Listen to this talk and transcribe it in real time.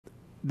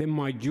the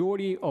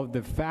majority of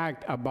the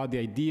fact about the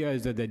idea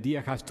is that the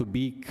idea has to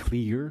be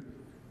clear,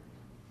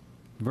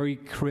 very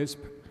crisp,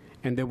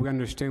 and that we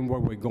understand where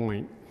we're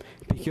going.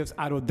 Because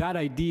out of that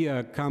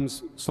idea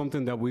comes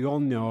something that we all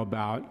know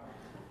about,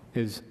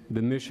 is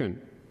the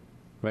mission,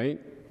 right?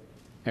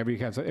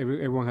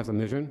 Everyone has a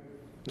mission.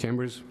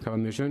 Chambers have a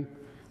mission.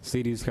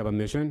 Cities have a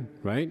mission,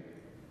 right?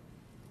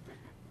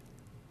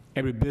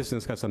 Every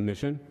business has a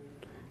mission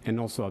and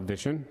also a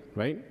vision,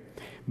 right?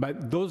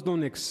 But those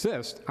don't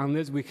exist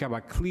unless we have a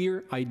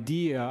clear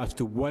idea as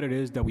to what it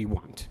is that we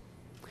want.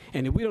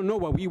 And if we don't know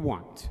what we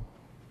want,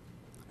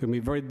 it'll be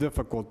very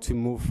difficult to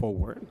move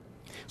forward.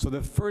 So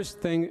the first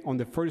thing, on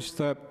the first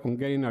step on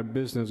getting our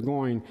business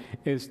going,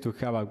 is to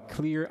have a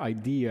clear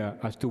idea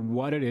as to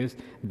what it is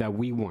that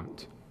we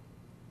want.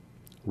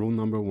 Rule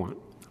number one.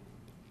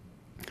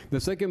 The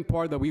second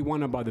part that we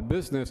want about the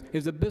business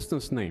is the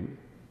business name.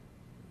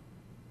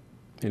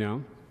 You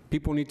know,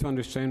 people need to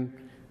understand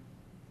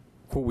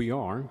who we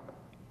are.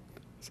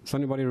 Does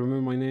anybody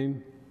remember my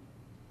name?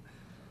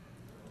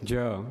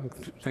 Joe.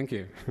 Thank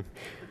you.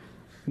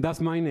 That's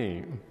my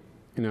name.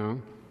 You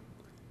know,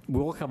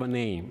 we all have a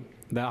name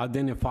that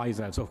identifies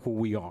us of who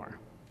we are.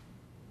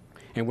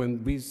 And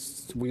when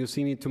you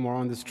see me tomorrow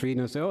on the street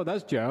and say, oh,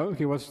 that's Joe,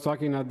 he was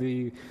talking at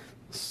the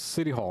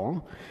city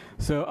hall.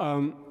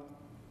 So,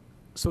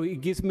 so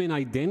it gives me an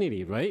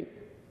identity, right?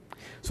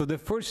 So the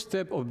first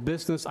step of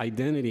business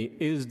identity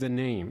is the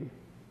name.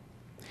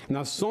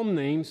 Now, some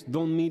names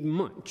don't mean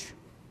much,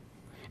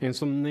 and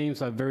some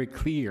names are very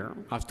clear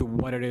as to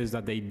what it is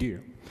that they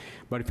do.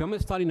 But if I'm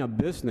starting a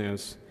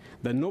business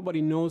that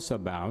nobody knows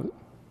about,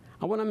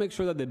 I want to make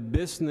sure that the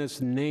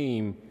business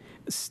name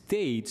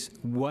states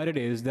what it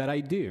is that I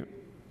do.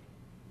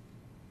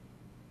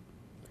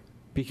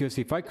 Because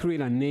if I create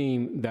a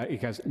name that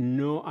it has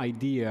no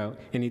idea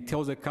and it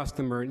tells the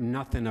customer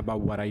nothing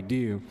about what I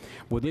do,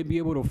 will they be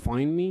able to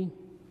find me?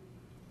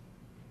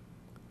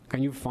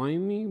 Can you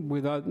find me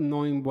without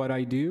knowing what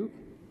I do?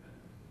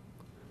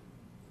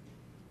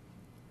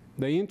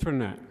 The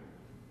internet.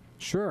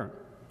 Sure.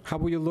 How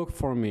will you look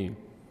for me?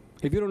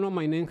 If you don't know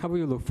my name, how will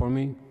you look for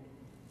me?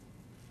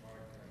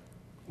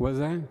 What's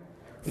that?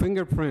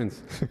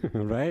 Fingerprints,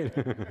 right?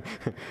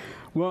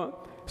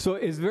 Well, so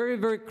it's very,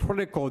 very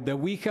critical that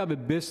we have a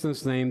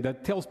business name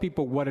that tells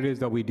people what it is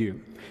that we do.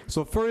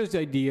 So first, the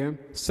idea.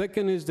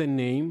 Second is the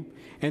name.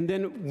 And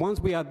then once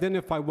we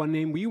identify what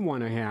name we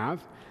want to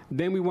have,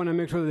 then we want to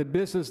make sure that the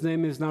business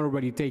name is not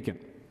already taken.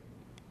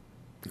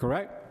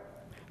 Correct?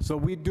 So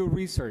we do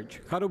research.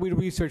 How do we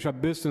research a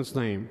business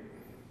name?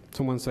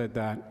 Someone said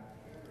that.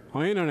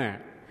 On the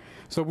internet.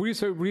 So we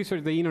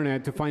research the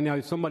internet to find out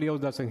if somebody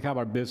else doesn't have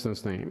our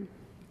business name.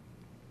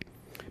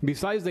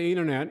 Besides the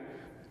internet,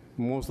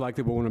 most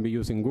likely we're going to be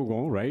using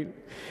Google, right?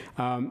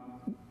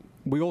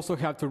 We also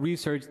have to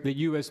research the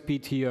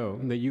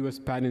USPTO, the U.S.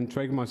 Patent and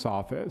Trademarks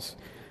Office,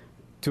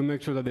 to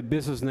make sure that the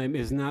business name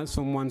is not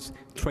someone's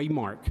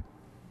trademark.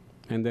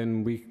 And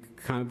then we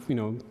kind of, you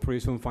know,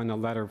 pretty soon find a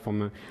letter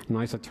from a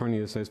nice attorney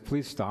that says,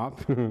 please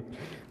stop.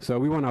 So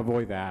we want to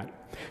avoid that.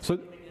 So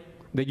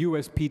the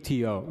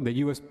USPTO, the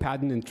U.S.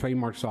 Patent and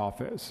Trademarks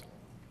Office.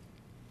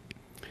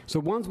 So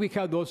once we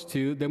have those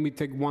two, then we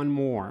take one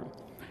more,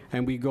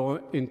 and we go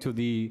into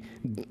the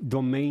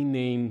domain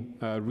name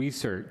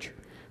research.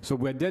 So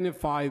we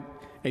identify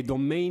a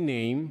domain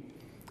name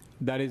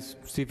that is,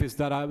 see if it's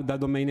that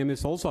domain name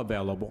is also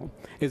available.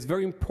 It's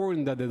very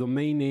important that the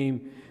domain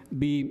name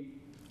be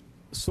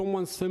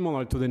somewhat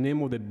similar to the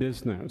name of the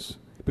business.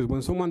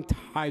 Because when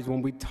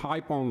we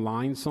type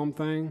online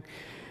something,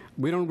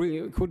 we don't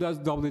really, who does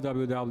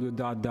www ...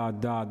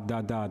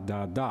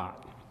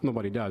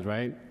 Nobody does,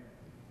 right?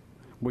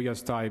 We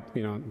just type,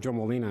 you know, Joe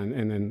Molina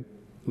and then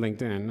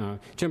LinkedIn,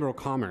 Chamber of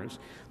Commerce.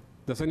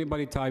 Does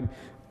anybody type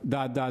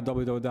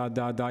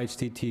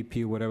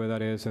 .http, whatever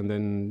that is, and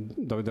then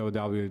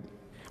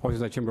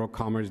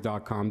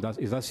www.oceansidechamberofcommerce.com?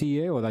 Is that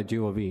CA or that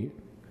GOV? Is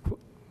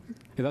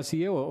that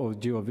CA or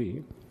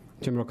GOV?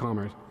 Chamber of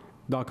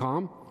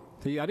Commerce.com?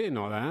 See, I didn't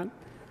know that.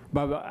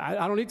 But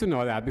I don't need to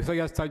know that because I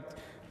just type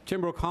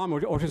Chamber of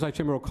Commerce, Oceanside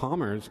Chamber of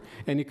Commerce,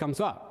 and it comes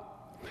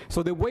up.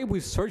 So the way we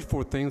search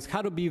for things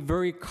had to be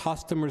very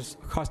customer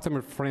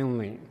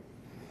friendly.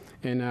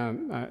 And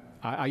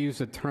I use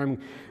the term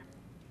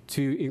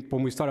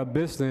when we start a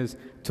business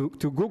to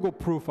Google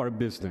proof our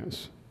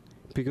business.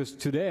 Because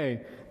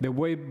today, the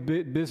way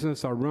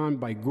business are run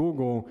by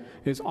Google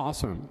is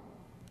awesome.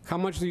 How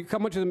much of you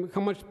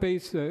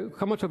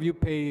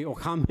pay, or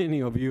how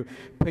many of you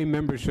pay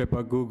membership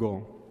at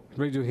Google?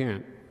 Raise your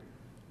hand.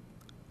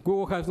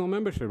 Google has no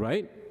membership,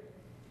 right?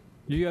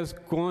 You just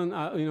go on,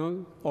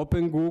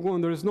 open Google,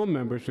 and there is no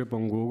membership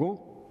on Google.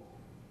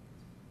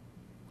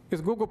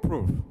 It's Google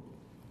proof.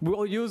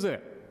 We'll use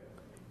it.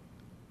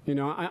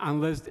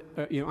 Unless,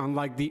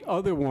 unlike the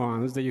other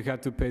ones that you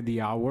have to pay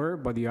the hour,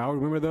 by the hour,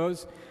 remember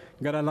those?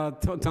 You got a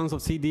lot of tons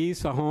of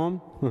CDs at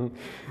home.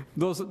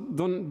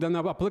 They're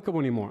not applicable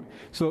anymore.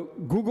 So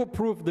Google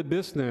proof the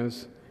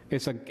business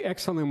is an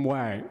excellent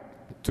way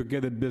to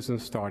get a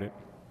business started.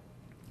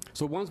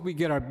 So once we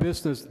get our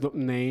business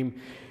name,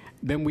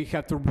 Then we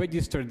have to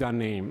register that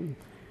name.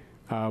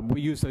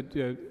 We use it,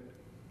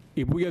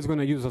 if we are going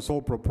to use a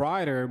sole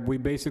proprietor, we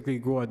basically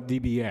go at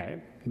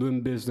DBA,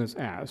 doing business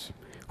as.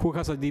 Who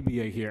has a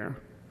DBA here?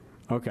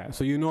 Okay,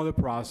 so you know the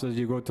process.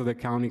 You go to the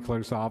county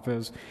clerk's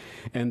office,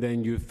 and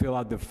then you fill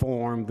out the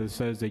form that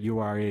says that you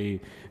are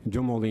a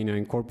Joe Molina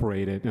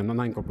Incorporated, no,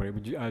 not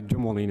incorporated, but Joe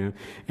Molina,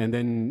 and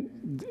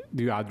then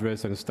the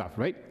address and stuff,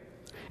 right?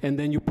 And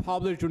then you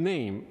publish your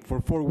name for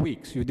 4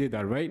 weeks. You did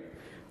that, right?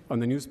 On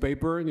the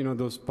newspaper, you know,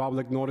 those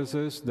public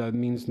notices, that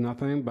means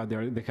nothing, but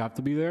they have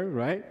to be there,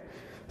 right?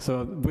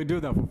 So we do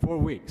that for 4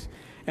 weeks.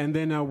 And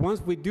then once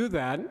we do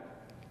that,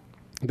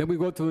 then we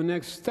go to the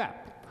next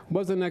step.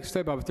 What's the next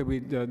step after we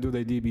do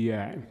the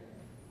DBA?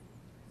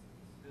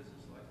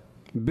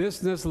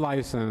 Business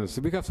license.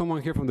 We have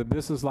someone here from the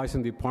business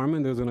license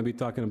department that's going to be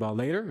talking about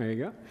later. There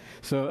you go.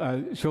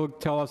 So she'll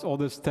tell us all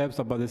the steps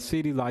about the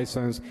city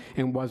license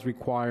and what's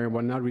required,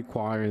 what not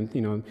required,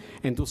 you know,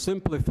 and to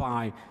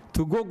simplify,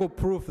 to Google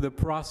proof the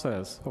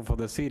process for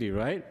the city,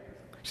 right?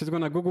 She's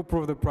going to Google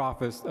proof the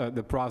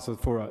process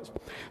for us.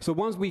 So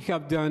once we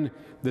have done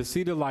the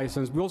city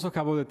license, we also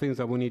have other things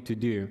that we need to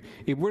do.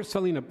 If we're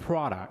selling a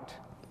product,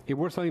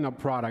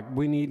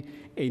 we need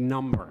a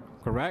number,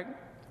 correct?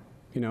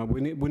 You know, we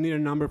need a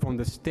number from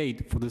the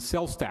state for the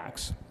sales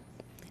tax.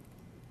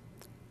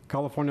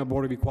 California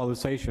Board of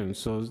Equalization.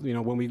 So, you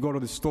know, when we go to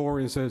the store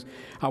and it says,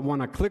 I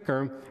want a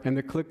clicker, and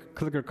the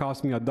clicker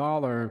costs me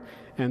 $1,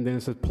 and then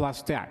it says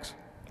plus tax,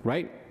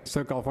 right?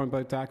 So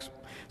California tax.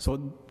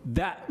 So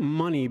that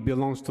money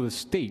belongs to the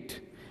state.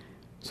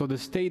 So the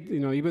state, you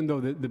know, even though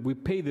we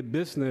pay the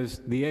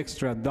business the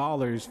extra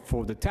dollars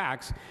for the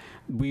tax,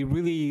 we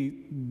really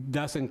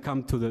doesn't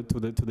come to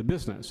the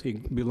business.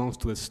 It belongs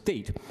to the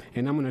state.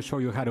 And I'm going to show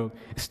you how to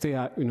stay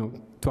out, you know,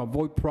 to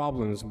avoid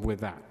problems with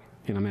that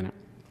in a minute.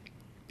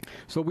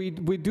 So we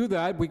do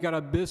that. We got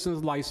a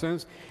business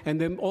license, and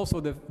then also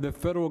the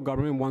federal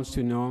government wants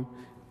to know,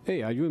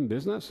 hey, are you in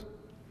business?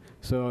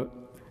 So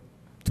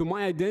to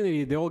my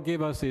identity, they all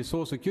gave us a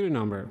social security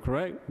number,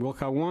 correct? We'll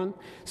have one.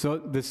 So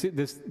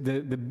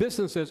the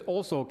businesses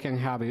also can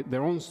have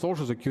their own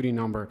social security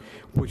number,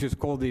 which is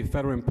called the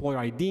Federal Employer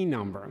ID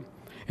number.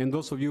 And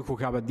those of you who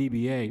have a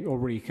DBA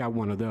already have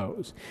one of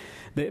those.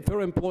 The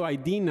Federal Employer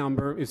ID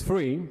number is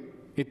free.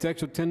 It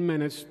takes you 10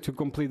 minutes to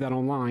complete that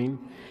online,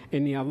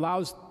 and it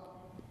allows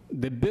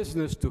the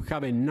business to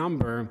have a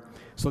number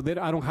so that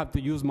I don't have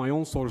to use my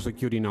own social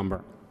security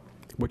number,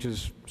 which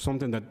is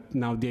something that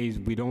nowadays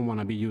we don't want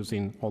to be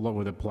using all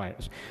over the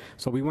place.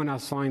 So we want to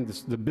assign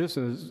the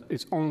business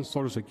its own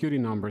social security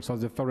number, so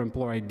it's the Federal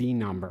Employer ID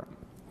number.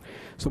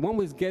 So when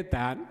we get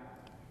that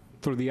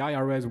through the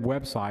IRS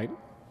website,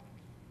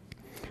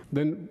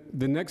 then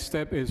the next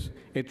step is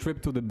a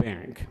trip to the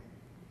bank.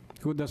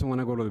 Who doesn't want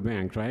to go to the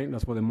bank, right?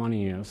 That's where the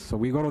money is. So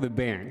we go to the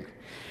bank.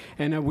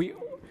 And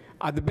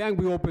at the bank,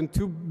 we open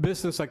 2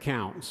 business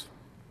accounts.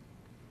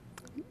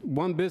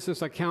 One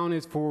business account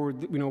is for,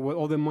 you know, where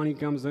all the money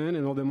comes in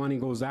and all the money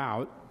goes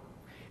out.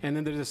 And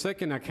then there's a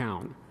second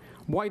account.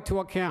 Why 2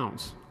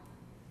 accounts?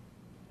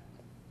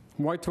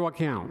 Why 2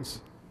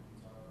 accounts?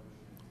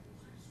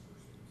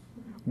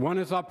 One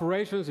is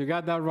operations. You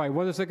got that right.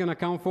 What's the second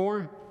account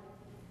for?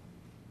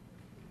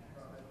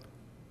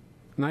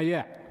 Not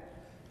yet.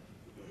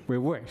 We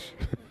wish.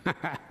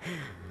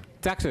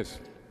 Taxes.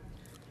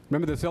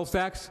 Remember the sales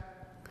tax?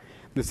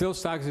 The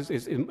sales tax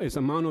is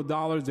amount of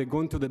dollars that go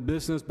into the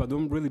business but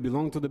don't really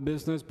belong to the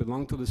business,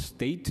 belong to the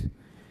state.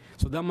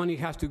 So that money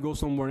has to go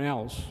somewhere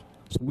else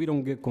so we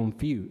don't get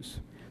confused.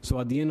 So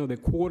at the end of the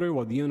quarter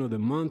or at the end of the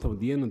month or at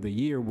the end of the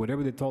year,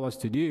 whatever they told us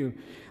to do,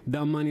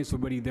 that money is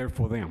already there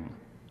for them.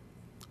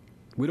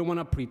 We don't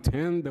want to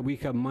pretend that we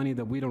have money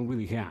that we don't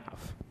really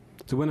have.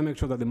 So we want to make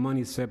sure that the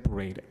money is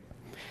separated.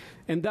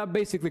 And that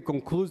basically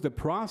concludes the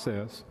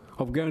process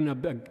of getting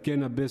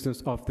a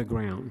business off the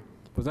ground.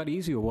 Was that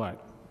easy or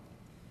what?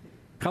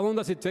 How long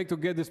does it take to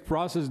get this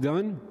process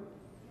done?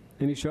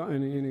 Any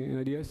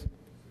ideas?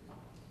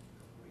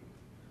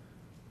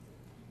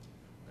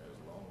 As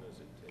long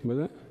as it takes. Was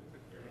it?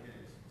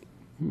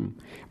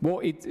 Well,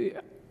 if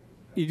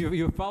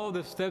you follow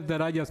the steps that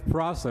I just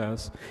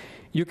processed,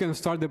 you can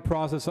start the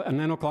process at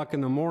 9 o'clock in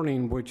the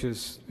morning, which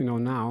is, you know,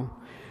 now.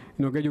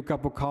 You know, get your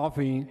cup of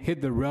coffee,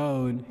 hit the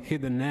road,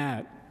 hit the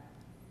net,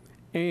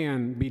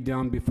 and be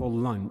done before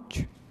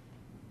lunch.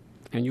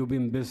 And you'll be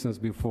in business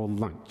before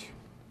lunch.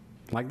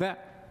 Like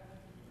that.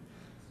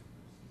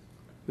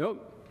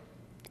 Nope.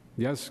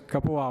 Just a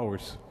couple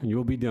hours, and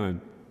you'll be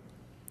done.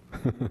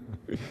 All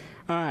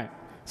right,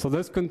 so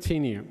let's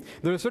continue.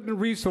 There are certain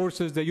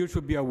resources that you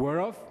should be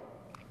aware of.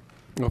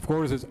 Of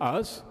course, it's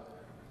us.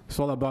 It's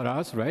all about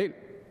us, right?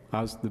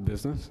 Us, the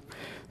business.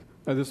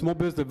 The Small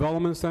Business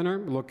Development Center,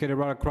 located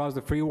right across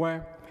the freeway,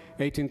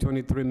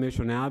 1823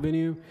 Mission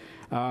Avenue,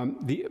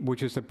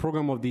 which is a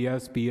program of the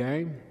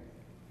SBA.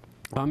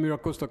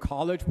 Miracosta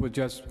College, which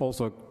is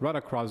also right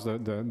across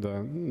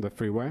the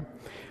freeway,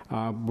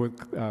 with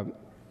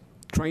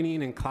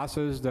training and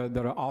classes that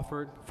are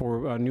offered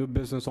for new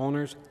business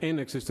owners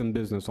and existing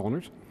business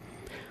owners.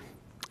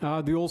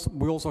 We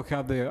also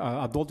have the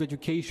adult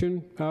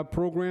education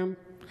program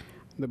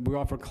that we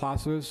offer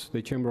classes.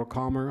 The Chamber of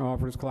Commerce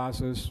offers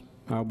classes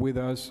with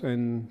us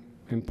and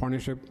in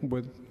partnership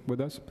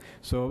with us.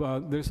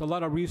 So there's a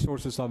lot of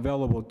resources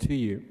available to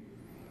you.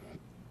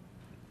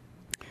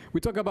 We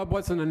talk about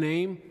what's in a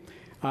name.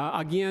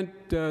 Again,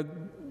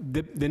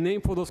 the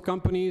name for those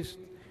companies,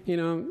 you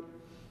know,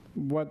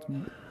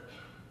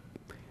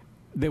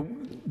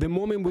 the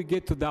moment we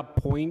get to that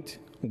point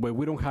where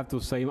we don't have to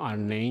say our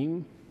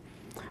name,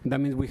 that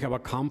means we have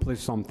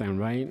accomplished something,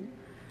 right?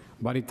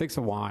 But it takes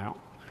a while.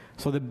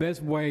 So the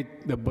best way,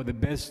 the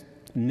best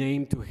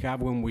name to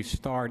have when we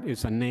start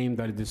is a name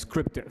that is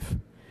descriptive,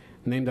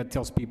 name that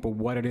tells people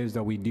what it is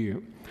that we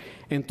do.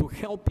 And to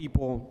help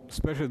people,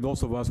 especially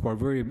those of us who are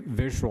very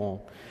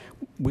visual,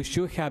 we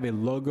should have a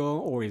logo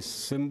or a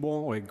symbol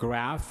or a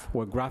graph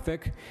or a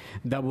graphic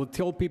that will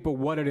tell people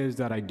what it is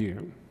that I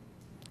do.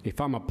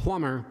 If I'm a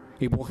plumber,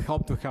 it will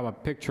help to have a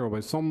picture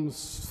with some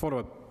sort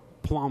of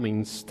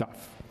plumbing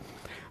stuff.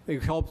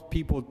 It helps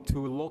people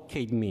to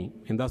locate me,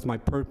 and that's my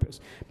purpose,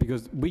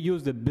 because we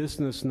use the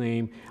business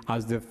name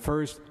as the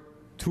first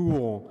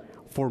tool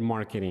for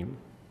marketing.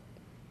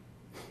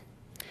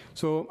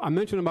 So I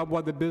mentioned about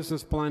what the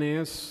business plan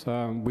is.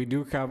 We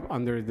do have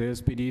under the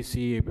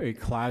SBDC a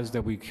class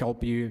that we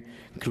help you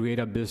create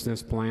a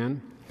business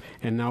plan,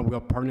 and now we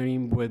are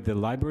partnering with the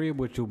library,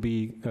 which will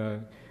be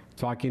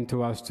talking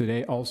to us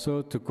today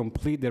also to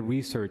complete the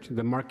research,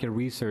 the market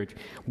research,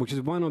 which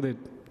is one of the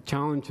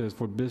challenges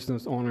for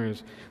business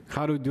owners,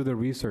 how to do the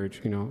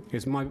research. You know,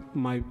 is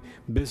my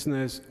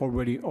business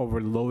already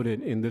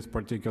overloaded in this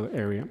particular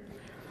area?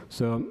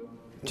 So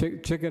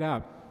check it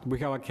out. We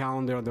have a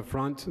calendar on the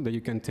front that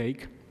you can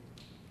take.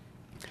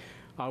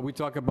 We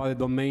talk about the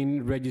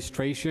domain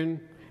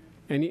registration.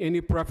 Any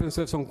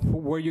preferences on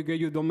where you get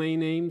your domain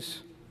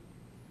names?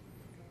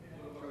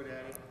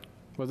 GoDaddy.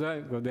 What's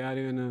that?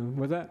 GoDaddy and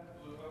what's that?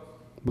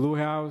 Blue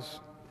House.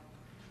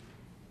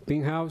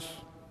 Pink House?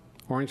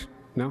 Orange?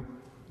 No?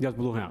 Just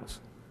Blue House.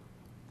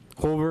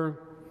 Hoover.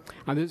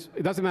 And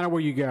it doesn't matter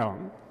where you go,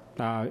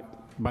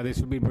 but this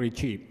will be very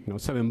cheap, you know,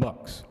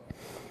 $7.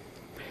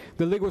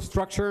 The legal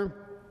structure,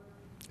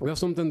 that's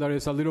something that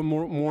is a little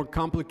more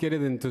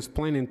complicated than to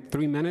explain in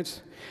 3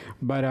 minutes,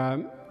 but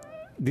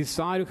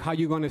decide how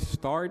you're going to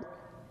start.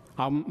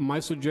 My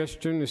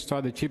suggestion is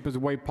start the cheapest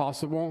way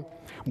possible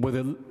with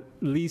the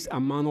least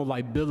amount of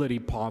liability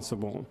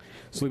possible.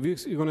 So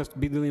if you're going to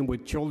be dealing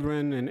with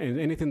children and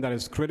anything that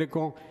is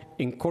critical,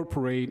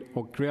 incorporate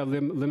or create a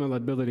limited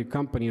liability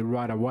company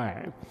right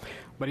away.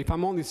 But if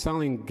I'm only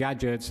selling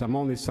gadgets, I'm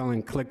only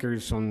selling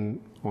clickers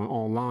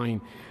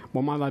online,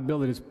 well, my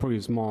liability is pretty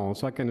small,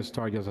 so I can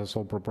start just as a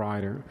sole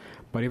proprietor.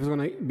 But if it's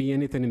going to be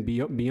anything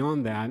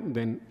beyond that,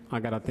 then I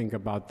got to think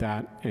about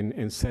that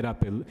and set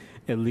up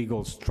a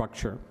legal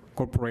structure.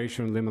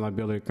 Corporation, limited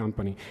liability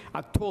company.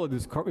 I totally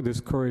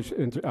discourage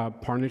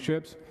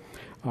partnerships.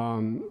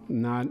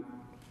 Not,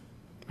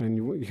 and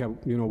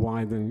you know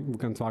why, then we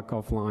can talk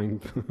offline.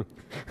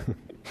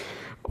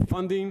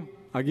 Funding,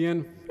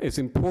 again, is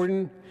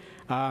important.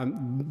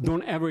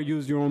 Don't ever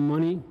use your own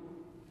money.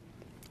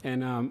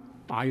 And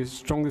I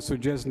strongly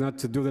suggest not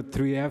to do the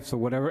 3 Fs or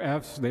whatever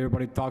Fs that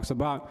everybody talks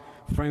about,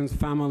 friends,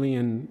 family,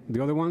 and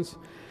the other ones.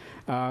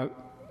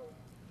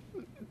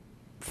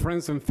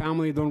 Friends and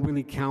family don't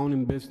really count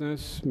in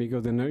business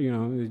because they're, you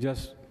know,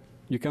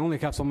 you can only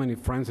have so many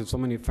friends and so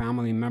many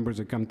family members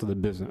that come to the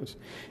business.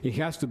 It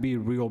has to be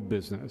real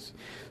business.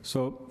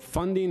 So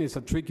funding is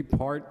a tricky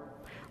part,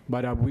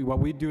 but what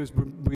we do is